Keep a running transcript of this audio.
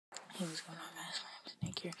Hey, what's going on, guys? My name's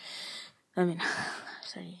Nick here. I mean,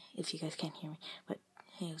 sorry if you guys can't hear me, but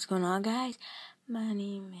hey, what's going on, guys? My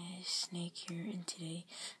name is Snake here, and today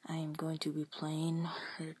I am going to be playing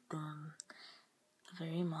with, a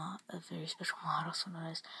very special mod, also known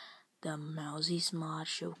as the Mowzies mod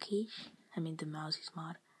showcase. The Mowzies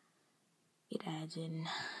mod. It adds in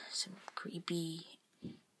some creepy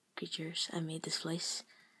creatures. I made this place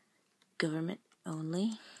government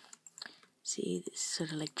only. See, this is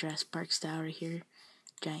sort of like Jurassic Park style right here.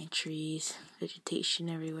 Giant trees, vegetation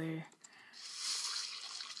everywhere.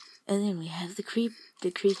 And then we have the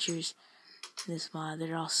creatures in this mod.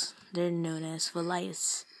 They're known as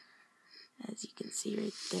Volias. As you can see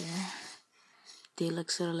right there. They look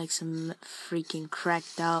sort of like some freaking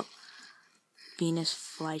cracked out Venus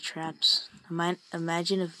flytraps.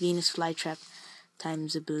 Imagine a Venus flytrap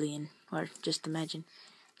times a billion. Or just imagine.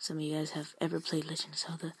 Some of you guys have ever played Legend of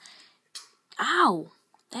Zelda. Ow!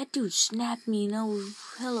 That dude snapped me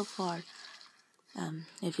hella far.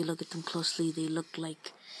 If you look at them closely, they look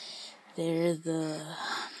like they're the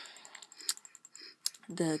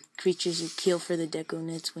creatures you kill for the deku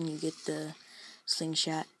nits when you get the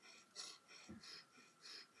slingshot.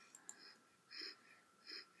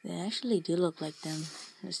 They actually do look like them.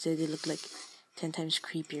 Instead, they look like 10 times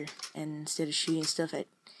creepier. And instead of shooting stuff at...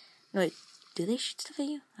 No, wait. Do they shoot stuff at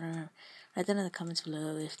you? I don't know. Write down in the comments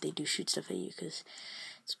below if they do shoot stuff at you, because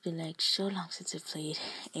it's been like so long since I've played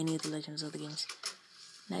any of the Legend of Zelda games.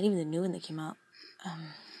 Not even the new one that came out.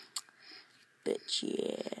 But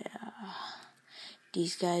yeah.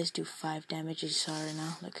 These guys do 5 damage, as you saw right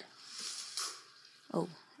now. Look. Oh,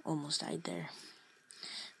 almost died there.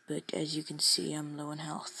 But as you can see, I'm low in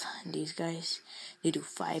health. And these guys, they do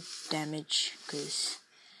 5 damage, because...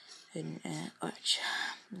 watch.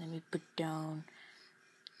 Let me put down...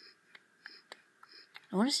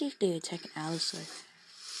 I want to see if they attack an Allosaur.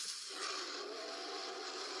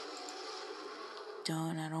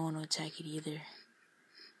 I don't want to attack it either.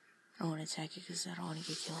 I don't want to attack it because I don't want to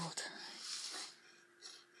get killed.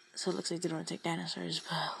 So it looks like they don't attack dinosaurs,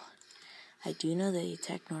 but I do know they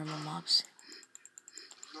attack normal mobs.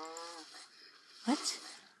 What?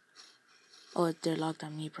 Oh, they're locked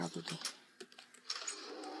on me, probably.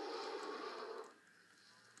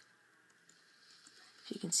 If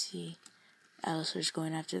you can see, Allosaur's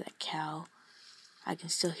going after that cow. I can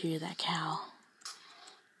still hear that cow.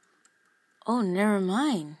 Oh, never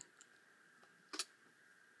mind.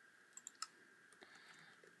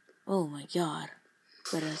 Oh my god.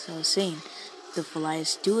 But as I was saying, the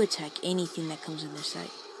Volias do attack anything that comes in their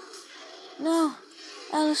sight. No!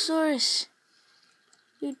 Allosaurus!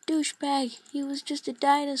 You douchebag! He was just a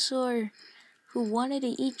dinosaur who wanted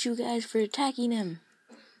to eat you guys for attacking him.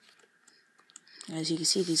 As you can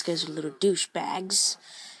see, these guys are little douchebags.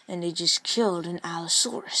 And they just killed an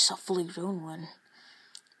Allosaurus, a fully grown one.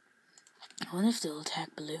 I wonder if they'll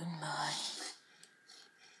attack Balloon Boy.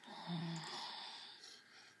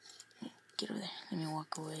 Get over there. Let me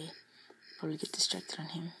walk away. Probably get distracted on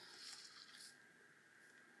him.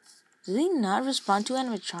 Do they not respond to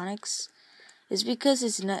animatronics? It's because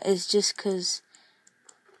it's not. It's just because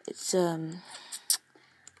it's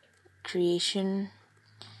creation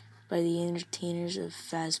by the entertainers of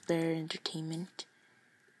Fazbear Entertainment.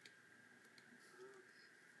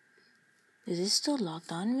 Is this still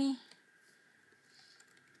locked on me?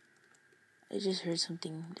 I just heard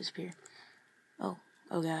something disappear. Oh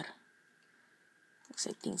god. Looks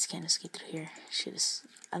like things can't escape through here.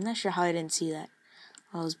 I'm not sure how I didn't see that.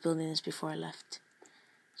 I was building this before I left.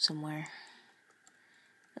 Somewhere.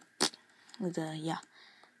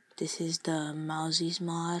 This is the Mowzies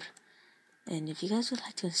mod. And if you guys would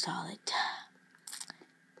like to install it,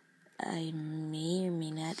 I may or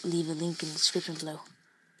may not leave a link in the description below.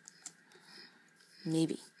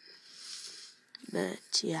 Maybe.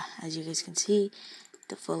 But yeah, as you guys can see,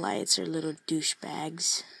 the Volias are little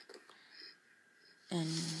douchebags. And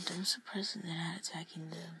I'm surprised that they're not attacking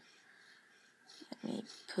them. Let me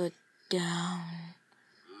put down...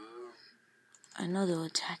 I know they'll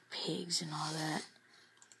attack pigs and all that.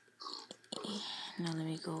 Now let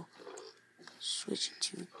me go switch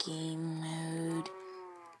to game mode.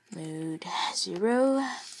 Mode 0.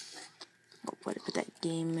 Oh, what about that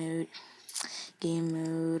game mode? Game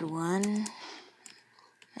mode 1.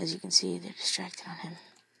 As you can see, they're distracted on him.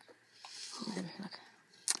 Look.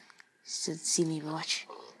 So see me watch.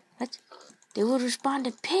 What? They will respond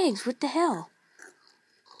to pigs. What the hell?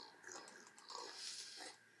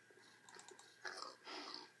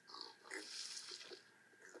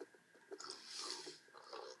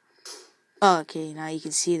 Oh, okay, now you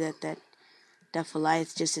can see that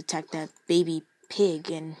Volias just attacked that baby pig,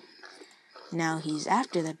 and Now he's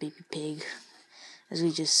after that baby pig, as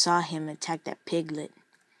we just saw him attack that piglet.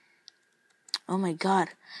 Oh my god.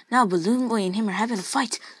 Now Balloon Boy and him are having a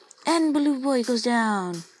fight. And Balloon Boy goes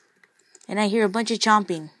down. And I hear a bunch of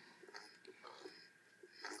chomping.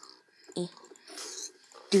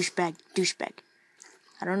 Douchebag, douchebag.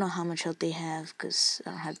 I don't know how much health they have because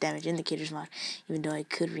I don't have damage indicators mod, even though I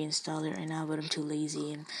could reinstall it right now, but I'm too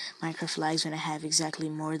lazy, and Minecraft lags when I have exactly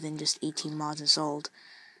more than just 18 mods installed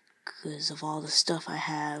because of all the stuff I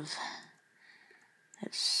have. I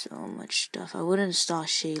have so much stuff. I would install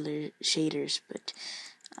shaders, but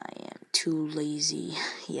I am too lazy.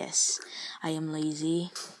 Yes, I am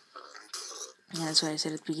lazy. Yeah, that's why I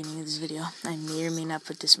said at the beginning of this video, I may or may not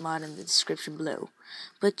put this mod in the description below.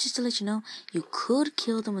 But just to let you know, you could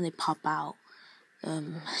kill them when they pop out.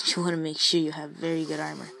 You want to make sure you have very good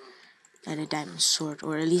armor. And a diamond sword,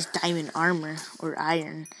 or at least diamond armor, or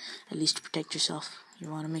iron, at least to protect yourself. You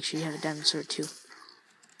want to make sure you have a diamond sword too.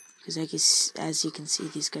 Because as you can see,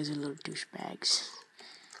 these guys are little douchebags.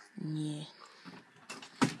 Yeah.